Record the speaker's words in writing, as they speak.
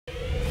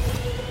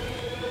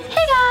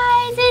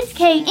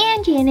TEAMJK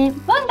and Janet.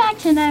 Welcome back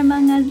to another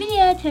Among Us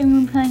video. Today we're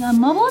going to be playing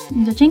on mobiles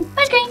and searching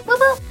my screen. Woo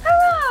woo!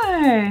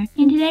 Hurrah!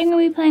 And today we're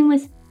going to be playing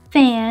with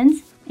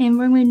fans. And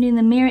we're going to do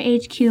the Mirror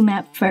HQ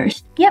map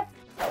first. Yep.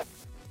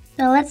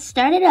 So let's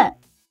start it up.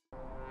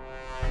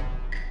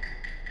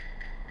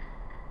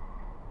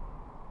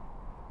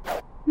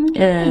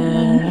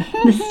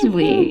 This is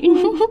weird.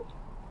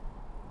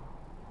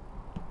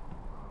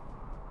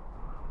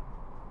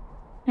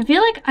 I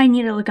feel like I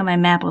need to look at my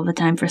map all the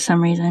time for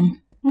some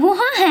reason.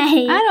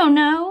 Why? I don't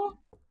know.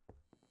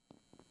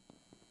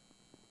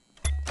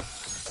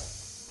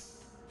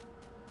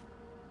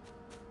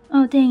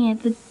 Oh dang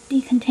it, the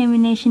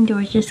decontamination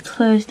door just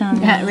closed on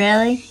me. Not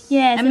really?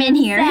 Yeah, I'm in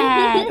here.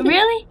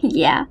 Really?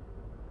 Yeah.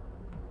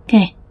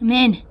 Okay, I'm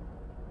in.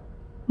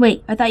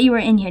 Wait, I thought you were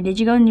in here. Did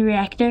you go in the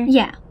reactor?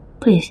 Yeah.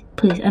 Please,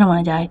 please, I don't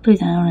want to die.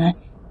 Please, I don't want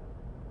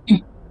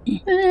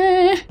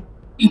to.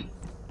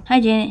 Hi,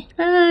 Janet.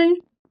 Hi.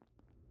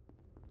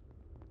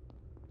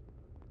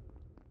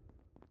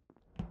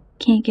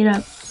 Can't get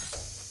up.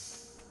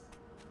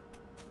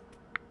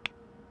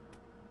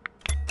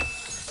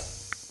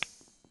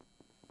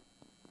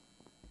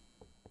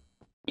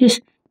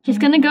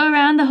 Just gonna go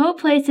around the whole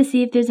place to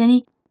see if there's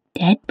any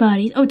dead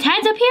bodies. Oh,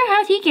 Tad's up here?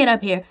 How'd he get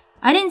up here?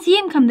 I didn't see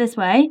him come this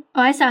way.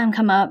 Oh, I saw him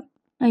come up.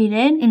 Oh, you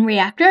did? In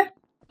reactor?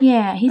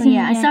 Yeah, he's in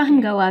Yeah, reactor. I saw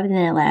him go up and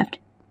then it left.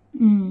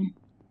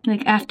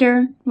 Like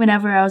after,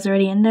 whenever I was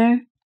already in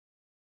there?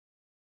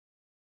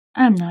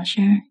 I'm not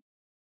sure.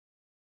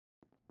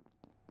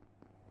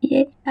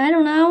 Yeah, I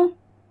don't know.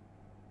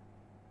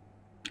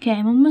 Okay,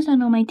 I'm almost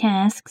done all my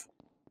tasks.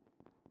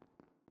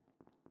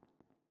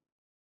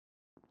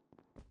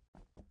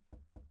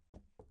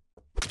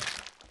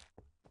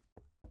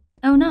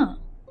 Oh no.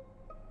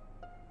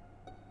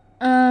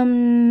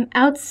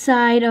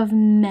 Outside of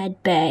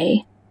Med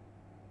Bay.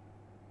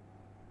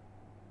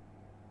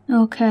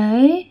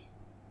 Okay.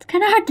 It's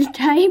kind of hard to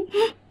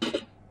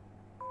type.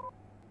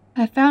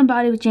 I found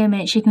body with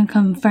Janet. She can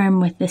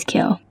confirm with this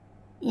kill.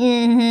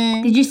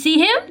 Did you see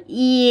him?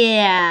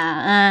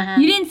 Yeah.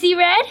 You didn't see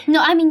Red?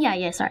 No, I mean,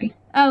 yeah, sorry.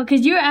 Oh,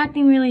 because you were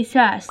acting really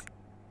sus.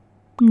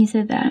 And you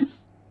said that.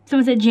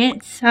 Someone said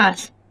Janet's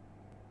sus.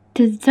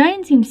 Does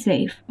Cyan seem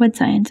safe? What'd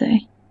Cyan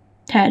say?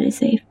 Tad is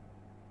safe.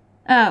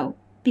 Oh,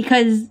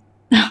 because...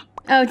 Oh,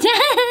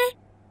 Tad!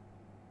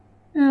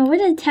 Oh, what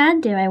did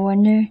Tad do, I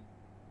wonder?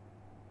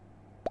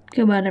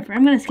 Okay, whatever.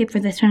 I'm gonna skip for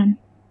this round.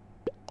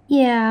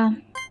 Yeah.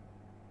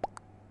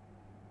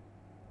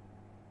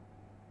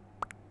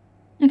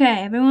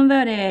 Okay, everyone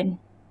voted.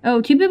 Oh,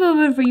 2 people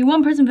voted for you,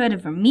 1 person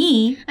voted for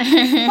me.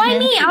 Why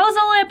me? I was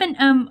only up in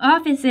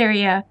office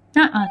area.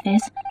 Not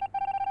office.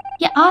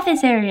 Yeah,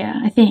 office area,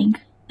 I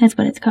think. That's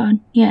what it's called.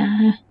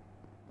 Yeah.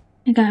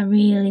 I got a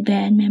really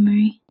bad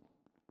memory.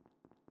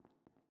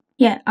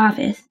 Yeah,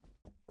 office.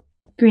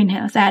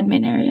 Greenhouse,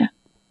 admin area.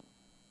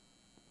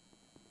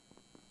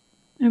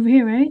 Over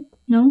here, right?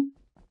 No?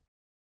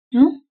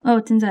 No? Oh,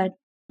 it's inside.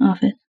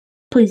 Office.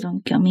 Please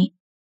don't kill me.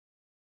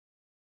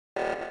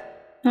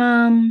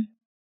 I'm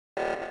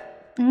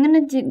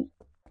gonna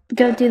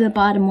go do the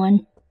bottom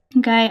one.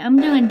 Okay, I'm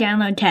doing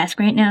download task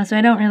right now, so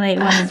I don't really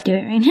want to do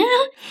it right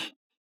now.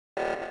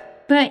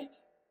 But,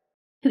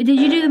 did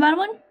you do the bottom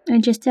one? I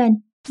just did.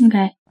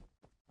 Okay.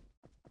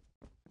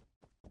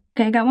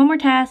 Okay, I got one more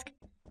task.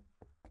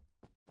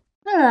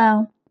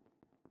 Hello.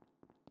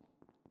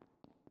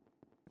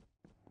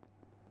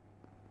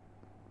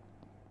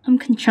 I'm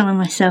controlling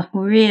myself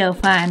real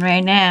fine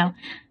right now.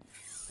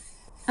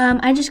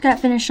 I just got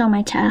finished all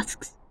my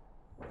tasks.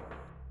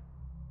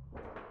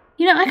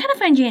 You know, I kind of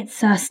find Janet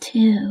sus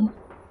too.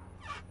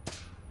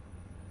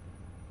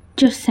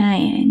 Just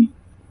saying.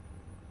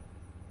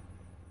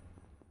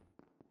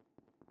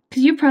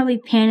 Because you're probably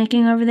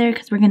panicking over there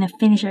because we're going to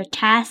finish our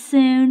task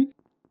soon.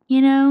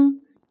 You know?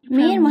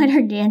 Me and White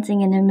are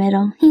dancing in the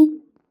middle.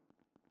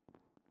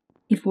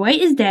 If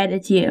White is dead,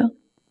 it's you.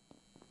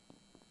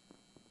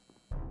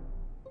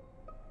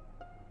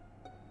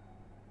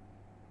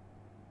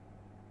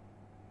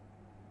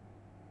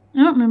 I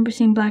don't remember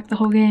seeing Black the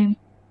whole game.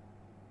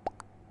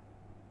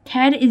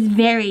 Ted is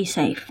very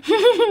safe.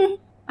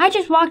 I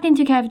just walked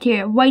into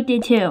cafeteria. White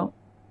did too.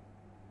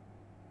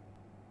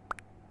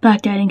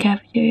 Black died in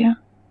cafeteria.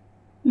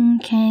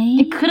 Okay.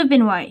 It could have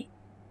been White.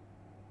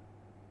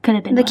 Could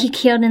have been Like White. he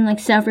killed and like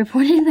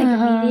self-reported like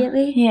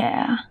immediately?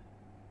 Yeah.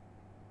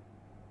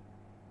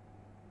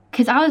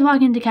 Because I was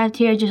walking into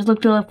cafeteria, just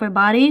looked to look for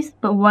bodies,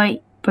 but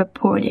White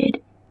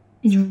reported.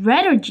 Is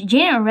Red or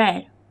Janet or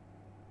Red?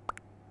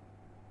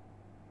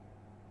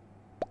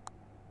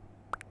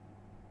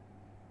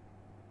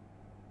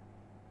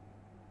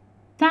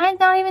 Cyan's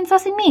not even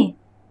sussing me.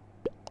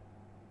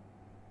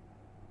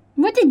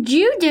 What did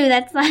you do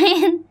that's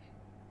cyan?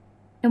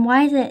 And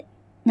why is it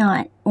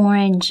not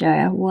orange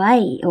or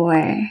white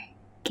or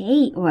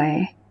gate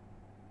or...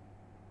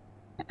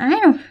 I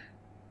don't...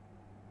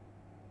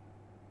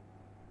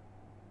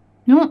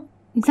 No,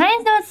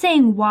 Cyan's not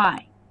saying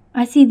why.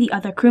 I see the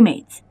other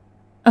crewmates.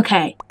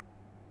 Okay.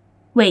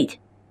 Wait.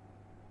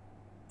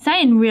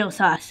 Cyan real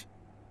sus.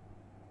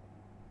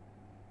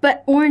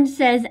 But Orange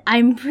says,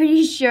 I'm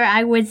pretty sure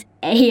I was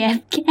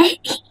AFK.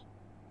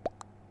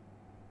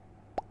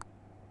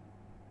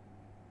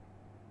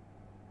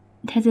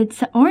 Because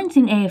it's Orange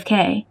in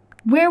AFK.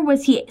 Where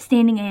was he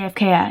standing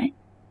AFK at?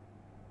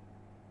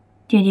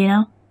 Did you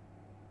know?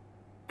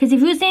 Because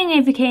if he was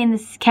standing AFK in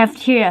this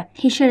cafeteria,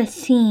 He should have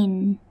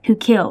seen. who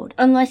killed?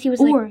 Unless he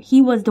was Or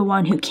he was the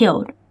one who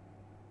killed.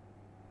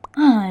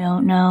 I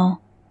don't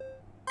know.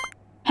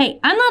 Hey,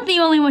 I'm not the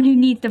only one who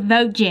needs to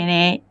vote,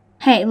 Janet.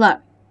 Hey, look.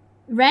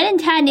 Red and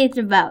Tad needs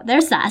to vote.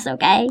 They're sus,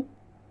 okay?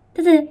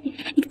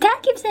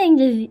 Tad keeps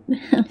saying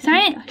just...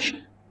 Science.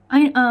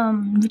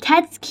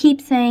 Ted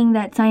keeps saying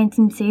that Cyan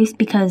seems safe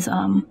because,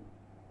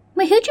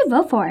 Wait, who'd you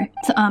vote for?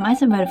 so, I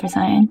still voted for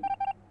Cyan.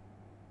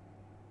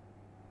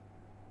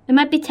 It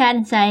might be Tad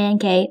and Cyan,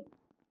 Kate.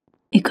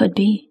 It could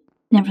be.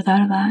 Never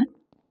thought of that.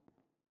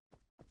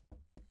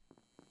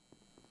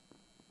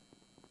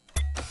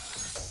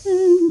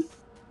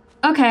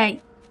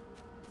 Okay.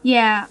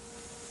 Yeah.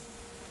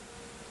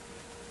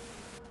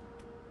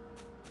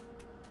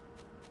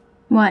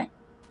 What?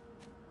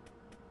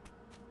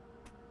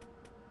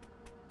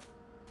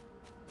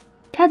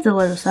 Ted's a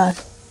little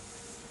sus.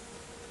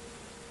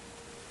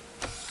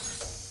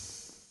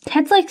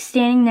 Ted's like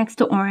standing next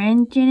to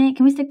Orange. Janet,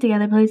 can we stick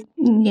together, please?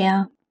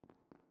 Yeah.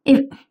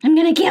 If I'm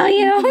gonna kill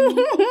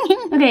you.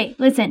 okay,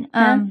 listen.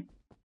 Ted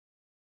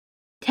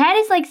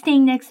is like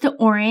staying next to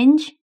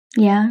Orange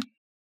Yeah.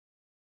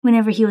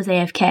 whenever he was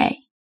AFK.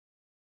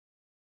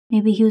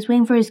 Maybe he was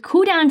waiting for his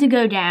cooldown to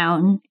go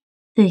down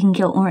so he can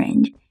kill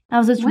Orange. I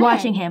was just When?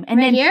 watching him, and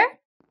right then here?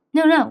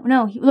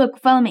 no. Look,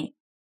 follow me.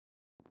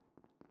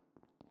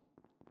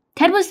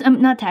 Ted was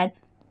not Ted.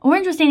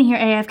 Orange was standing here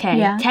AFK.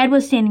 Yeah. Ted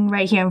was standing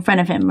right here in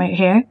front of him, right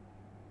here,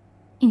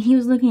 and he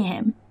was looking at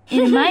him.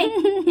 And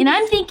and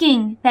I'm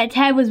thinking that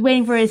Ted was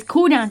waiting for his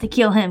cooldown to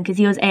kill him because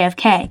he was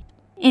AFK.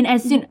 And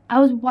as soon I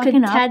was walking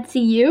Could up, Tad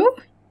see you?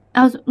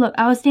 I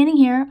was standing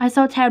here. I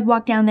saw Ted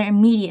walk down there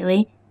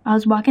immediately. I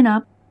was walking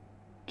up,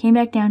 came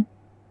back down.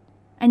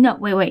 And no,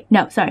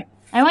 sorry.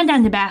 I went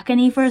down the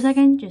balcony for a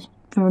second, just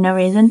for no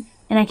reason.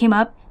 And I came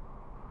up.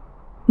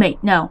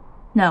 Wait, no.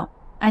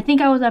 I think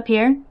I was up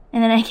here.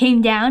 And then I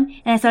came down,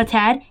 and I saw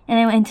Tad, and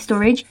I went into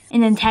storage.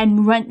 And then Tad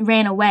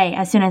ran away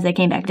as soon as I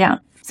came back down.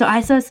 So I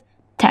saw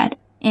Tad,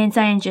 and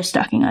Cyan's just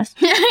stalking us.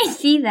 I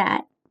see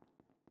that.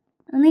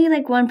 Only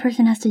like one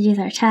person has to do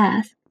their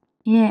task.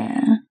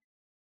 Yeah.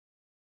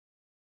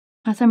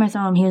 Last time I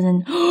saw him, he was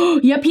in...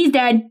 Yep, he's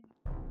dead.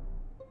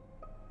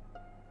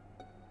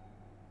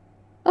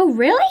 Oh,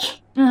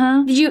 really?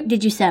 Uh-huh.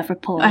 Did you set up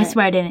report? I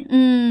swear I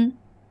didn't.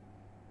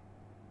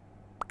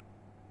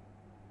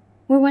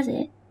 Where was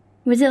it?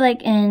 Was it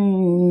like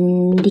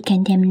in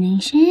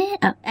decontamination?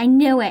 Oh, I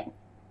knew it.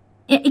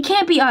 It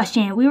can't be us,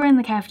 Janet. We were in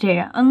the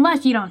cafeteria.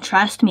 Unless you don't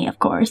trust me, of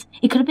course.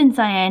 It could have been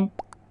Cyan.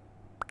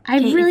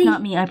 It's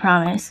not me, I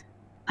promise.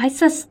 I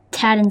saw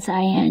Tad and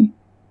Cyan.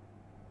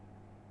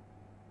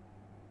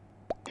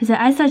 Because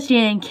I saw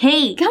Janet and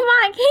Kate. Come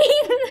on,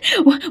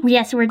 Kate.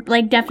 Yes, we're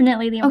like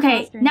definitely the imposter.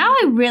 Okay, now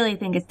I really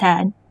think it's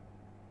Tad.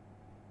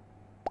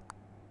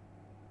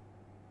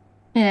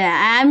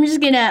 Yeah, I'm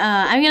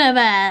gonna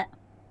bet.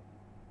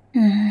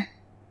 I'm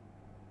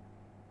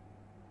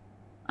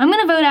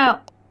gonna vote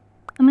out.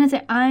 I'm gonna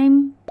say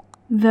I'm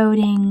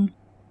voting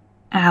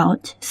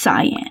out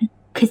Cyan.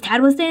 Because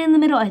Tad was standing in the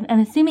middle. I'm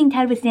assuming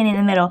Tad was standing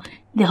in the middle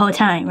the whole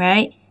time,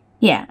 right?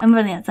 Yeah, I'm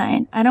voting out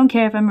Cyan. I don't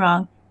care if I'm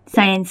wrong.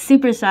 Cyan's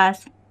super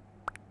sus.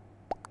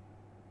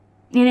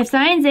 And if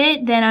Cyan's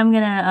it, then I'm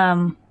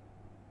gonna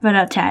vote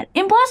out Tad.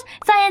 Imposter?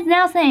 Cyan's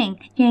now saying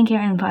he didn't care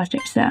an imposter,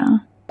 so.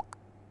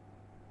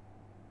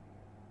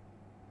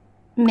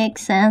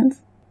 Makes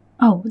sense.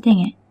 Oh,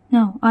 dang it.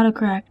 No,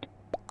 autocorrect.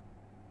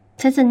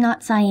 Says it's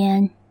not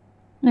Cyan.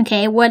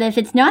 Okay, what if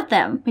it's not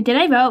them? Wait, did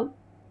I vote?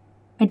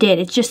 I did.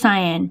 It's just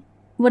Cyan.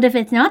 What if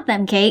it's not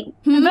them, Kate?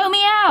 Vote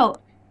me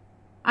out!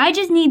 I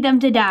just need them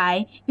to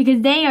die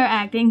because they are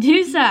acting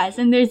too sus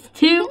and there's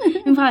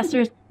 2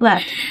 imposters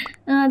left.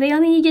 They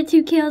only need to get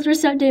 2 kills. We're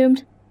so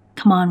doomed.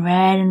 Come on,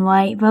 red and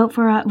white. Vote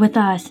with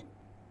us.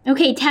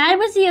 Okay, Tad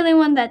was the only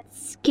one that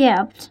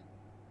skipped.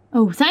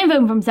 Oh, Cyan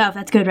voting for himself.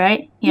 That's good,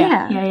 right?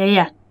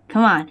 Yeah.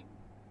 Come on.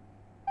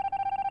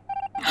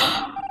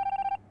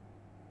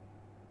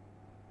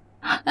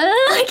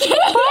 Okay.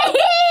 What?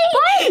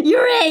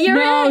 You're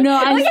it. No,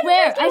 I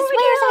swear,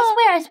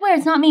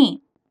 it's not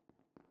me.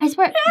 I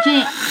swear.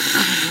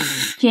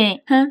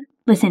 Janet, Huh?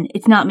 listen,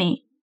 it's not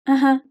me.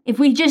 Uh-huh. If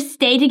we just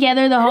stay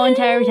together the whole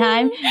entire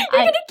time,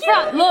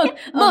 look,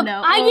 Oh,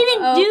 no. I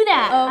didn't do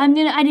that. oh. I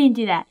didn't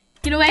do that.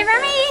 Get away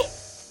from me!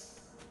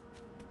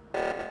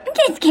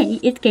 Okay,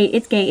 it's Kate.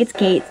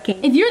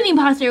 If you're the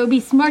imposter, it would be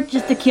smart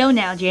just to kill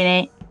now,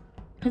 Janet.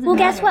 Well,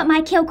 guess what?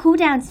 My kill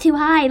cooldown's too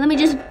high. Let me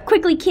just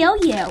quickly kill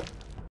you.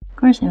 Of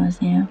course it was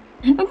you.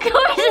 Of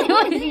course it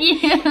was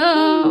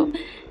you.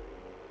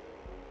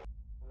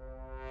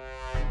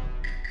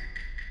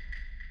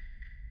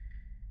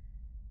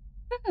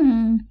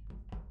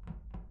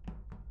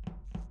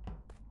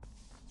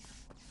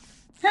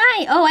 Hi.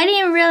 Hi. Oh, I didn't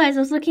even realize I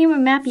was looking at my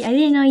map. I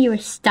didn't know you were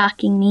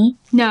stalking me.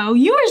 No,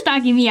 you were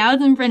stalking me. I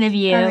was in front of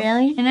you. Oh,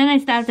 really? And then I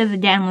stopped at the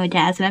download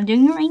task, and I'm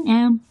doing it right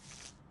now.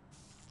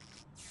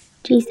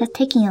 Jeez, that's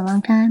taking a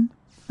long time.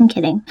 I'm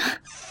kidding.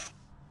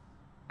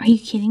 Are you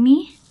kidding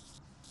me?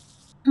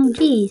 Oh,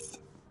 jeez.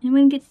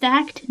 Anyone get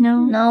stacked?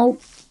 No. No.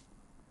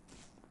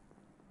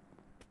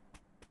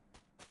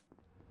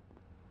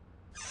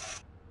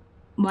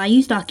 Why are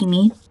you stalking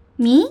me?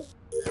 Me?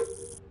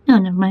 No,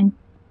 never mind.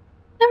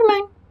 Never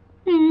mind.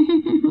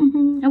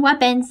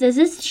 Weapons. Does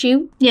this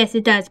shoot? Yes,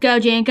 it does. Go,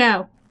 Janet,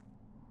 go.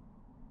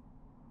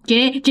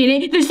 Janet,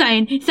 there's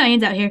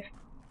science out here.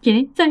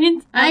 Janet,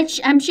 science.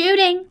 I'm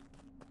shooting.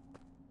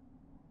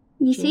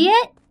 You see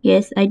it?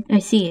 Yes, I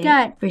see it.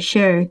 Good. For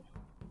sure.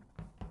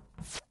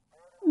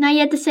 Now you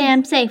have to say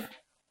I'm safe.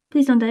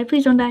 Please don't die.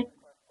 Please don't die.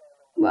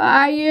 Where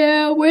are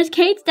you? Where's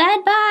Kate's dead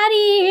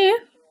body?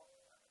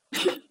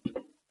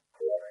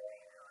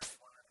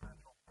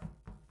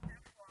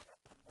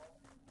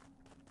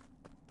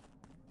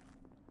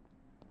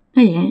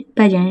 Bye, Janet.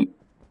 Bye, Janet.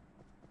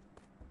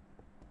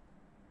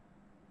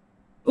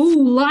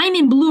 Ooh, Lime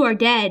and Blue are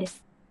dead.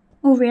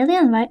 Oh, really?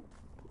 On what?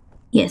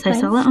 Yes, I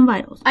saw it on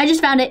Vitals. I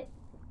just found it.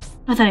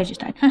 I thought I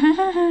just died.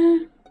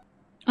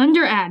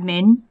 Under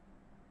admin.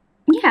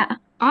 Yeah.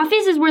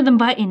 Office is where the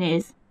button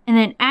is. And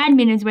then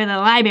admin is where the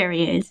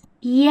library is.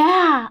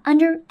 Yeah.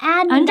 Under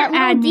admin. Under that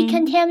little admin.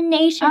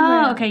 decontamination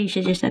Oh, room. okay, you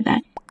should just said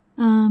that.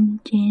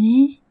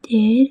 Janet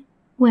did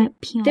wet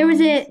peons. There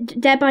was a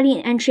dead body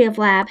in entry of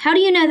lab. How do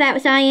you know that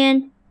was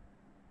Ian?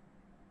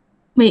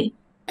 Wait,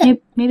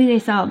 maybe they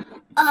saw.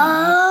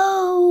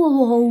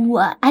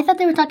 Oh, I thought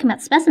they were talking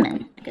about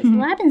specimen. Because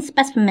lab and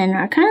specimen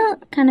are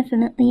kind of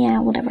familiar. Yeah,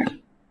 whatever.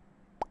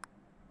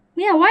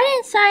 Yeah, why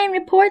didn't Cyan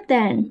report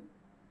then?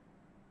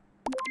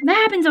 That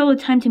happens all the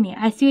time to me.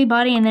 I see a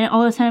body and then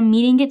all of a sudden a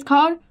meeting gets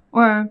called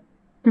or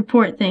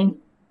report thing.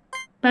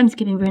 But I'm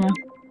skipping for now.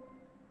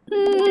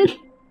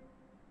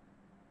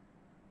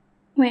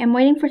 Wait, I'm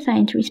waiting for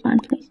Cyan to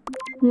respond, please.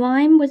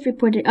 Lime was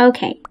reported.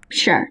 Okay,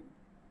 sure.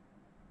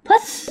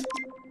 Plus,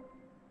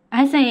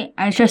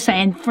 I just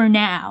saying for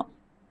now.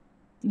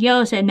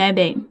 Yellow said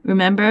medbay,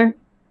 remember?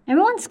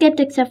 everyone skipped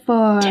except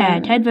for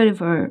Ted. Ted voted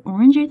for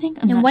orange, I think?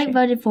 I'm and not white sure.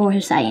 voted for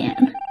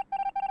Cyan.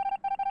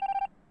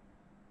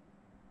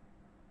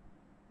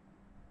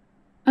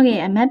 Okay,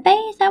 a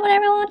medbay? Is that what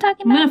everyone was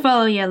talking I'm about? gonna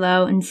follow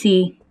yellow and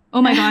see.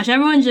 Oh my gosh,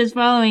 everyone's just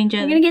following each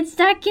I'm other. gonna get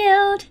stuck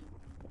killed.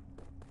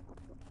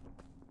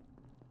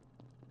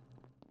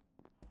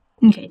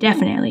 Okay,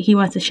 definitely. He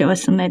wants to show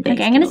us some medbay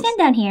Okay, I'm gonna skills. stand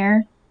down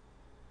here.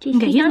 Jeez,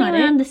 Okay, he's he's not not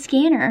even it. on the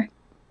scanner.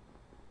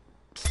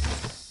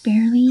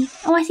 Barely.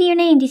 Oh, I see your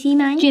name. Do you see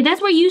mine? Gee,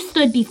 that's where you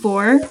stood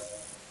before.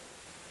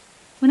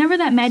 Whenever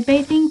that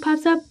medbay thing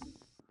pops up.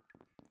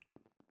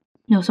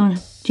 No, someone.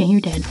 Jane,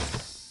 you're dead.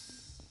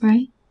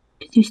 Right?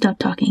 Because you stopped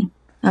talking.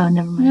 Oh,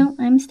 never mind. No,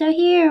 I'm still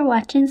here,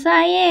 watching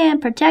Cyan,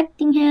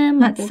 protecting him.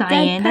 Not like a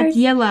cyan, dead that's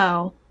person.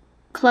 yellow.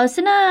 Close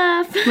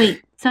enough.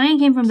 Wait, cyan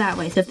came from that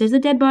way, so if there's a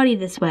dead body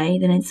this way,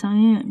 then it's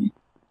cyan.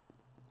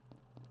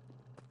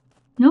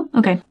 Nope?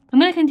 Okay. I'm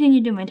gonna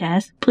continue doing my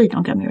task. Please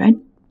don't get me red.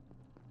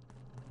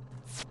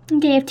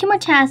 Okay, I have 2 more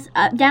tasks.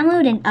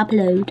 Download and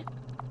upload.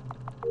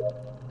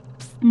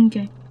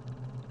 Okay.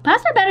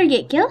 Pastor better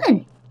get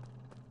killing.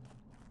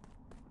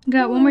 I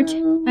got one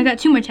more. I got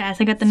 2 more tasks.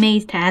 I got the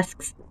maze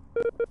tasks.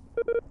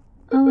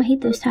 Oh, I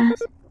hate those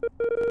tasks.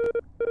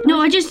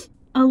 No,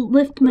 I'll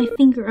lift my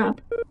finger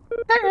up.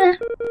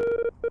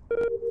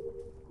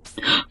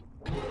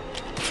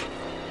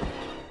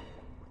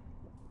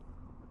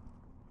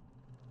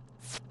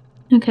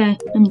 Okay,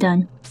 I'm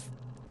done.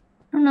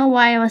 I don't know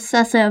why I was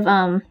sus of,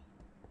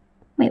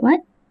 Wait,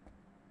 what?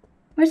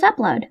 Where's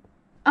upload?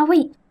 Oh,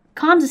 wait.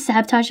 Comms is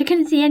sabotage. I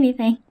couldn't see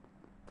anything.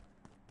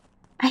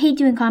 I hate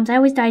doing comms. I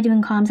always die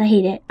doing comms. I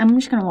hate it. I'm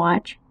just gonna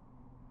watch.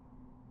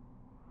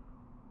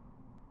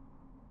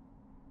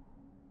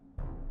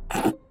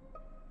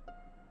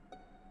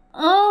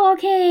 Oh,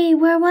 okay.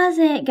 Where was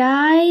it,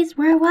 guys?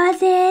 Where was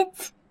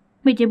it?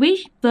 Wait, did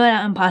we vote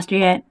out imposter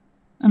yet?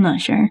 I'm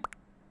not sure.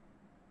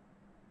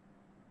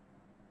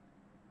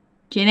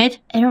 Janet?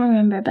 I don't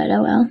remember, but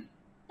oh well.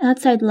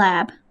 Outside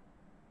lab.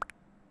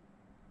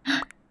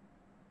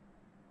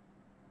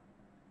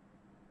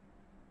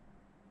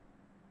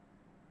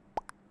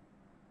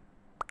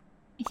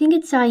 I think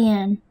it's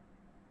Cyan.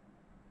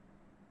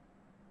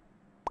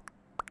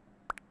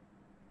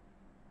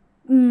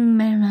 I don't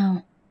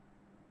know.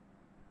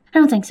 I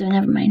don't think so.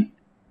 Never mind.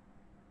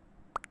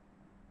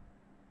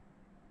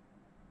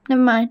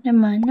 Never mind.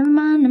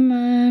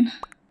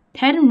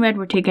 Ted and Red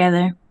were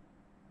together.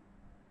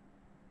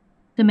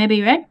 So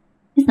maybe Red?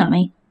 It's not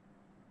me.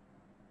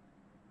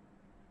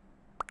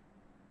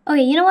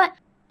 Okay, you know what?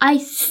 I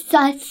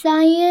saw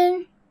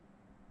Cyan.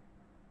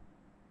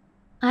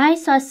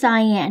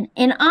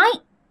 And I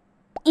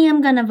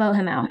am gonna vote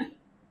him out.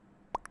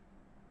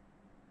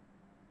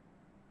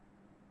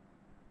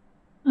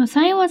 Oh,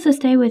 Cyan wants to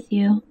stay with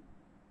you.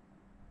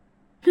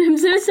 I'm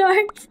so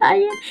sorry,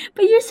 Cyan,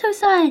 but you're so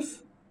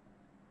sus.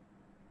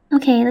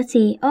 Okay, let's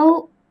see.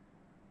 Oh,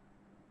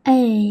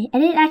 I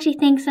didn't actually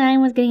think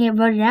Sign was gonna get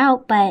voted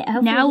out, but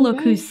Now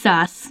look who's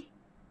sus.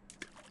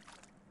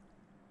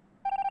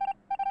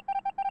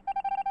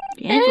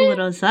 It's a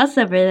little sus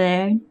over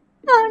there.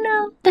 Oh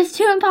no, there's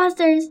 2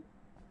 imposters.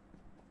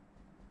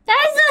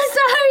 I'm so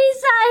sorry,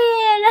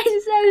 Cyan.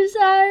 I'm so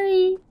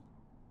sorry.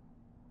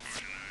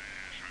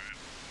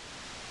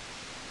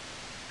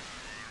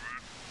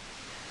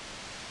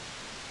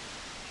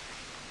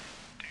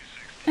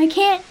 I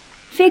can't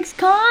fix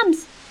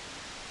comms.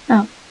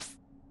 Oh,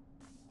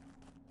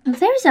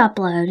 there's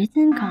upload. It's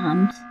in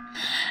comms.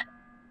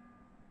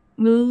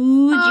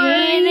 Ooh,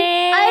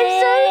 Janet. I'm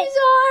so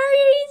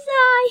sorry,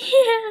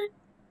 Cyan.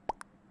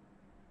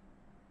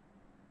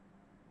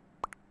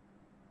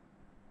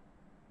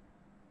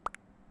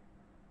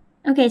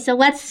 Okay, so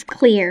let's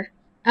clear.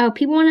 Oh,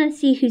 people want to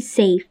see who's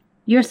safe.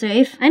 You're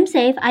safe. I'm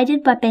safe. I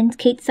did weapons.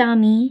 Kate saw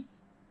me.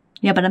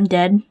 Yeah, but I'm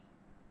dead.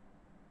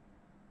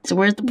 So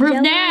where's the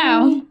proof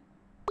now?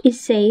 He's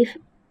safe.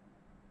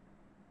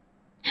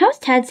 How's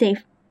Tad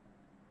safe?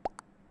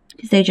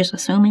 Because they're just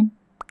assuming.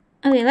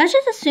 Okay, let's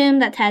just assume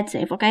that Tad's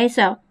safe, okay?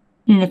 So,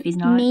 And if he's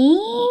not. me?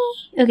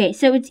 Okay,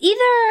 so it's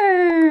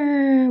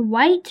either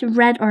white,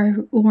 red,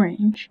 or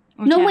orange.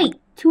 Or No, Tad. wait.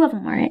 2 of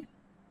them are it.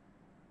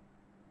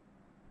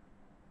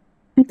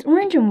 It's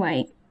orange and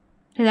white.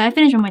 Because I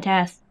finished all my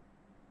tasks.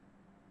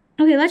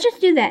 Okay, let's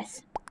just do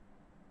this.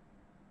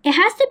 It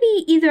has to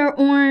be either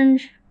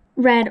orange,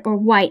 red, or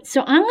white.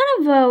 So I'm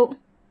gonna vote.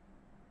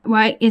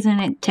 Why isn't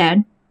it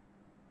Ted?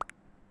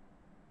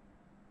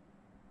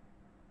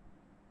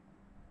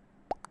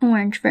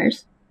 Orange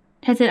first.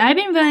 Ted said, I've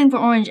been voting for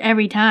orange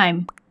every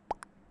time.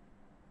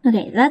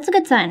 Okay, that's a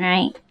good sign,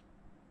 right?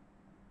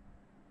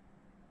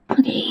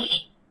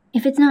 Okay.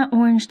 If it's not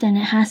orange, then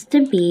it has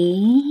to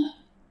be...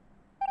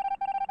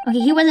 Okay,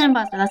 he wasn't an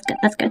imposter. That's good.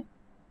 That's good.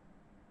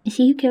 Is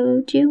he who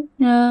killed you?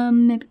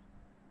 Maybe.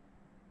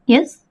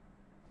 Yes?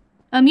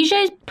 You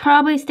should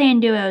probably stay in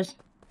duos.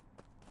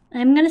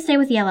 I'm gonna stay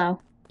with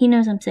yellow. He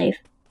knows I'm safe.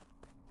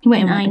 He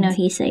went in And I know weapons.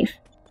 he's safe.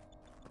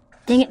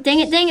 Dang it, dang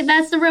it, dang it.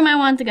 That's the room I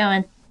want to go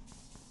in.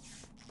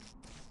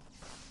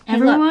 Hey,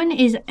 look. Everyone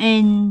is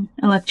in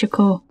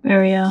electrical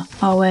area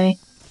hallway.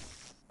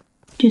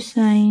 Just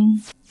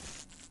saying.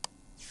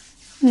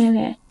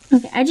 Okay.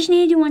 Okay, I just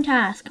need to do one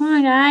task. Come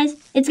on, guys.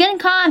 It's getting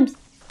comms.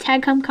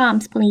 Tag come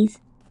comms, please.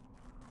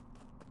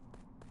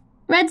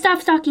 Red,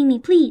 stop stalking me,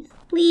 please.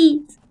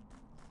 Please.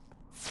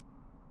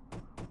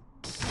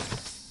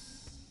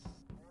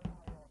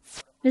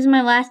 This is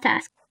my last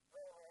task.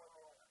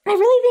 I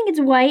really think it's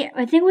white.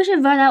 I think we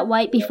should vote out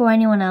white before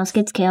anyone else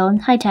gets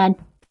killed. Hi, Tad.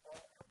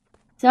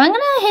 So I'm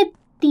gonna hit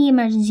the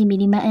emergency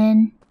meeting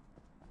button.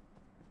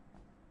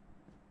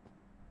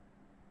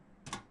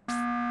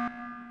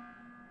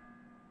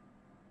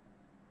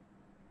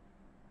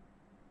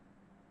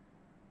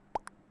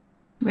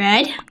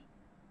 Red?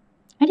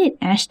 I did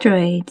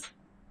asteroids.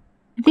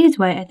 I think it's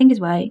white. I think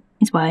it's white.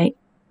 It's white.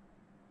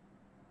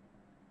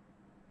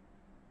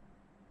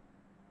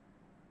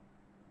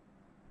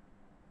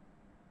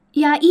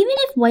 Yeah, even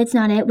if white's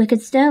not it, we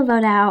could still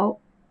vote out.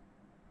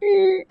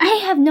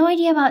 I have no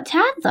idea about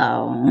Tad,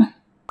 though.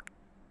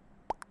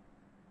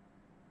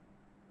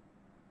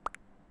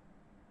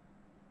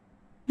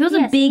 There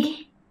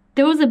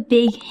was a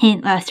big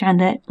hint last round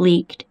that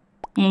leaked,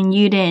 and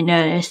you didn't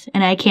notice,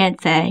 and I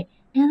can't say.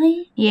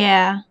 Really?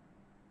 Yeah.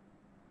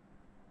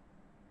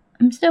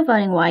 I'm still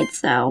voting white,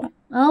 so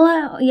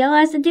all yellow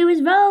has to do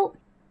is vote.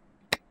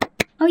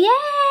 Oh,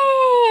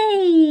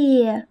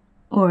 yay!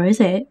 Or is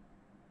it?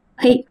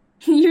 Wait,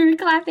 you're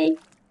clapping.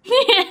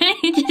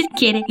 Just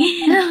kidding.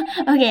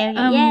 Okay,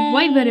 yay.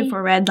 White voted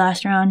for red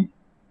last round.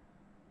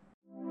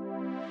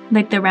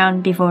 Like the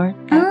round before.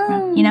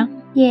 Oh. You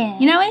know? Yeah.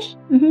 You know Ish?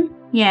 Mm-hmm.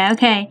 Yeah,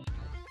 okay.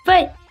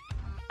 But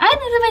I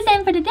think that's my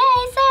time for today,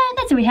 so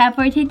that's what we have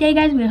for today,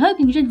 guys. We hope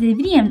you enjoyed the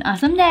video. Have an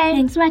awesome day.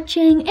 Thanks for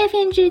watching. If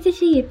you enjoyed this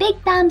video,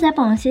 big thumbs up,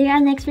 and we'll see you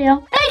guys next video.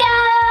 Bye,